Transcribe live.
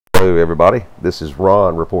Hello everybody, this is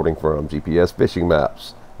Ron reporting from GPS Fishing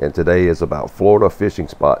Maps, and today is about Florida fishing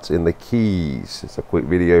spots in the Keys. It's a quick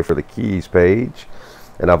video for the Keys page,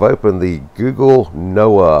 and I've opened the Google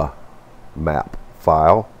NOAA map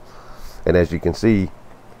file, and as you can see,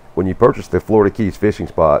 when you purchase the Florida Keys fishing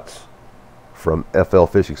spots from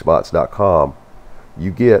flfishingspots.com,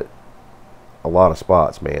 you get a lot of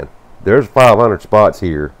spots, man. There's 500 spots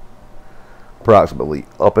here approximately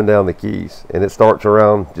up and down the Keys, and it starts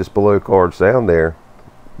around just below Card Sound there,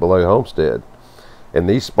 below Homestead, and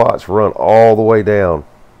these spots run all the way down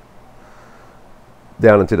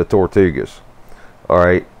into the Tortugas. All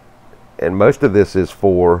right, and most of this is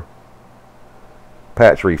for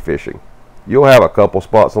patch reef fishing. You'll have a couple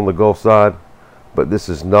spots on the Gulf side, but this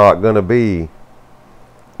is not going to be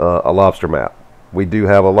a lobster map. We do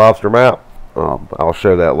have a lobster map. I'll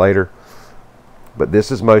show that later. But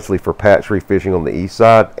this is mostly for patch reef fishing on the east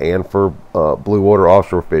side and for blue water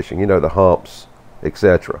offshore fishing, you know, the humps,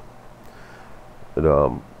 etc.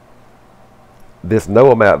 This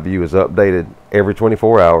NOAA map view is updated every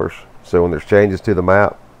 24 hours. So when there's changes to the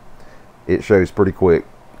map, it shows pretty quick.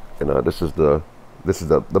 And this is the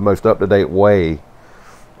most up-to-date way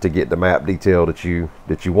to get the map detail that you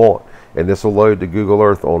want. And this will load to Google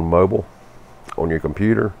Earth on mobile, on your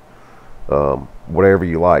computer, whatever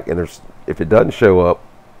you like. And if it doesn't show up,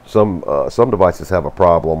 some devices have a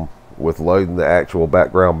problem with loading the actual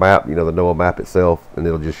background map, you know, the NOAA map itself, and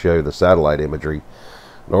it'll just show the satellite imagery.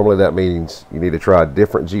 Normally that means you need to try a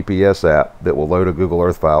different GPS app that will load a Google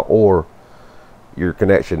Earth file, or your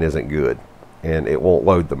connection isn't good and it won't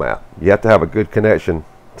load the map. You have to have a good connection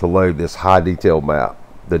to load this high detailed map.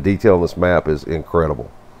 The detail on this map is incredible.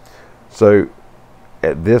 So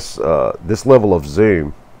at this level of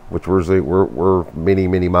zoom, which we're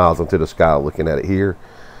many miles into the sky looking at it here,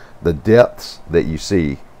 the depths that you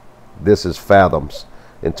see, this is fathoms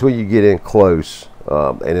until you get in close,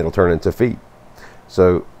 and it'll turn into feet.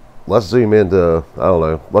 So let's zoom into, I don't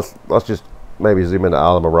know, let's just maybe zoom into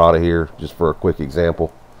Islamorada here just for a quick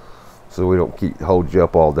example, so we don't hold you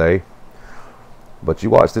up all day. But you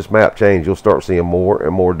watch this map change, you'll start seeing more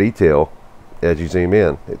and more detail as you zoom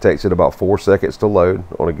in. It takes it about 4 seconds to load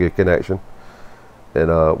on a good connection,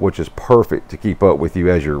 and which is perfect to keep up with you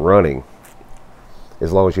as you're running,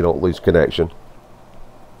 as long as you don't lose connection.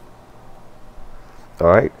 All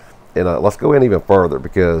right, and let's go in even further,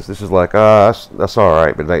 because this is like, that's all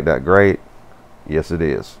right, but it ain't that great. Yes, it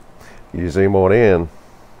is. You zoom on in,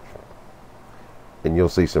 and you'll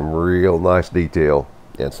see some real nice detail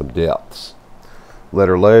and some depths. Let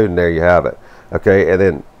her load, and there you have it. Okay, and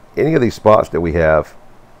then any of these spots that we have,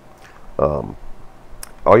 all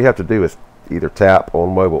you have to do is either tap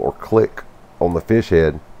on mobile or click on the fish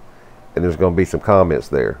head, and there's going to be some comments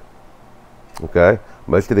there. Okay,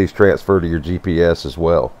 most of these transfer to your GPS as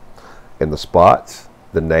well. And the spots,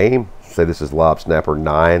 the name, say this is Lob Snapper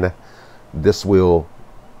 9, the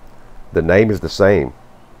name is the same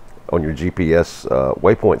on your GPS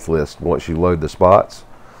waypoints list once you load the spots,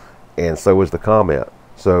 and so is the comment.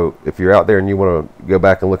 So if you're out there and you want to go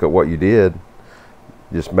back and look at what you did,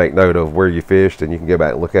 just make note of where you fished, and you can go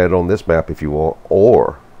back and look at it on this map if you want,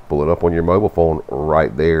 or pull it up on your mobile phone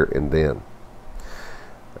right there and then.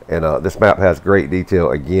 And this map has great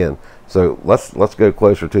detail again. So let's go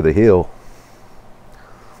closer to the hill,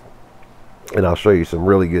 and I'll show you some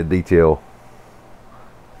really good detail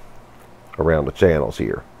around the channels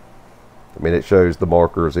here. I mean, it shows the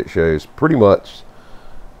markers. It shows pretty much,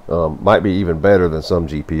 might be even better than some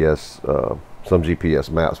GPS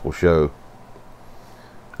maps will show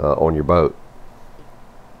on your boat.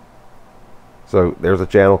 So there's a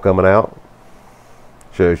channel coming out,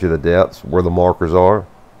 shows you the depths, where the markers are,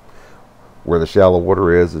 where the shallow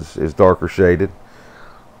water is darker shaded.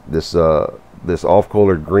 This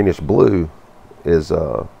off-colored greenish blue is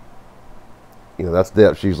you know, that's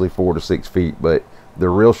depth usually 4 to 6 feet, but the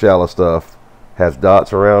real shallow stuff has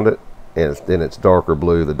dots around it, and it's darker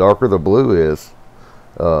blue. The darker the blue is,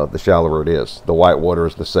 the shallower it is. The white water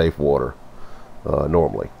is the safe water.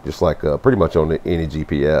 Normally, just like pretty much on any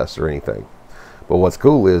GPS or anything. But what's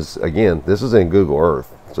cool is, again, this is in Google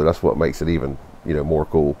Earth, so that's what makes it even, you know, more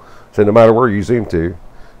cool. So no matter where you zoom to,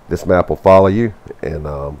 this map will follow you and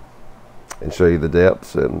show you the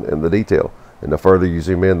depths and the detail. And the further you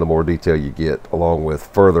zoom in, the more detail you get, along with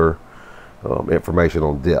further information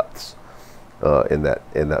on depths in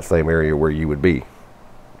that same area where you would be.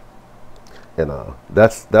 And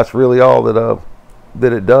that's really all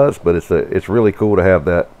that it does, but it's really cool to have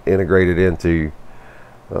that integrated into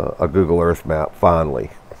a Google Earth map. Finally,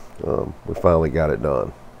 we finally got it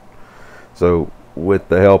done. So with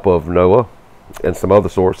the help of NOAA and some other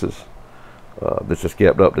sources, This is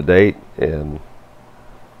kept up to date, and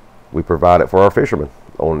we provide it for our fishermen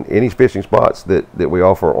on any fishing spots that we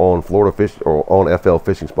offer on Florida Fish or on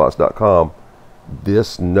flfishingspots.com.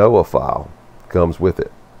 This NOAA file comes with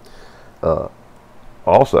it.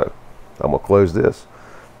 Also, I'm gonna close this.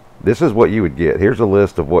 This is what you would get. Here's a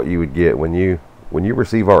list of what you would get when you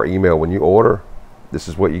receive our email. When you order, this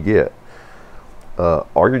is what you get. All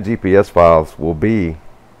your GPS files will be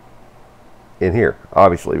in here,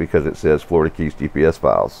 obviously, because it says Florida Keys GPS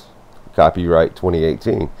files, copyright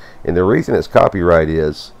 2018. And the reason it's copyright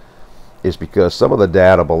is because some of the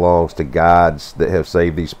data belongs to guides that have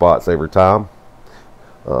saved these spots over time.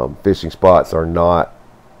 Fishing spots are not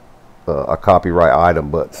a copyright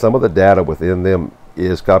item, but some of the data within them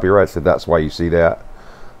is copyright, so that's why you see that.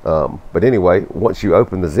 But anyway, once you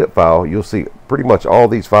open the zip file, you'll see pretty much all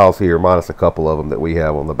these files here, minus a couple of them that we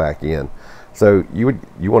have on the back end. So you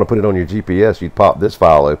want to put it on your GPS, you'd pop this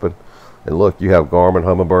file open, and look, you have Garmin,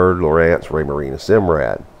 Humminbird, Lowrance, Raymarina,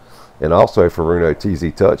 Simrad. And also for Runo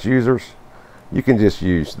TZ Touch users, you can just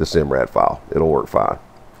use the Simrad file. It'll work fine.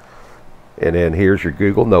 And then here's your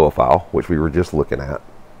Google NOAA file, which we were just looking at.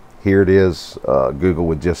 Here it is, Google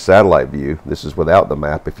with just satellite view. This is without the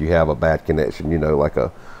map. If you have a bad connection, you know, like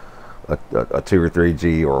a 2 or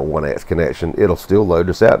 3G or a 1X connection, it'll still load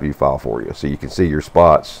the sat view file for you. So you can see your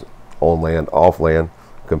spots on land, off land,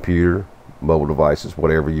 computer, mobile devices,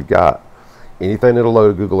 whatever you've got. Anything that'll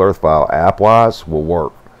load a Google Earth file app-wise will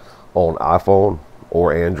work on iPhone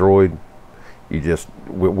or Android.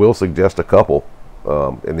 We'll suggest a couple.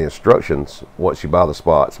 In the instructions, once you buy the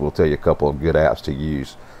spots, we'll tell you a couple of good apps to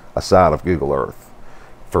use aside of Google Earth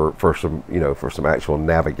for some, you know, for some actual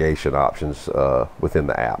navigation options within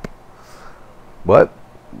the app. But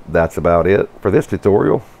that's about it for this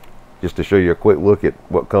tutorial. Just to show you a quick look at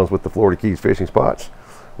what comes with the Florida Keys fishing spots.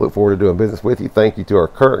 Look forward to doing business with you. Thank you to our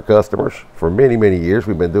current customers for many, many years.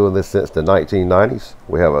 We've been doing this since the 1990s.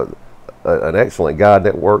 We have an excellent guide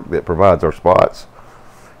network that provides our spots.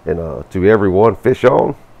 And to everyone, fish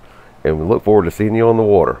on, and we look forward to seeing you on the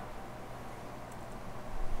water.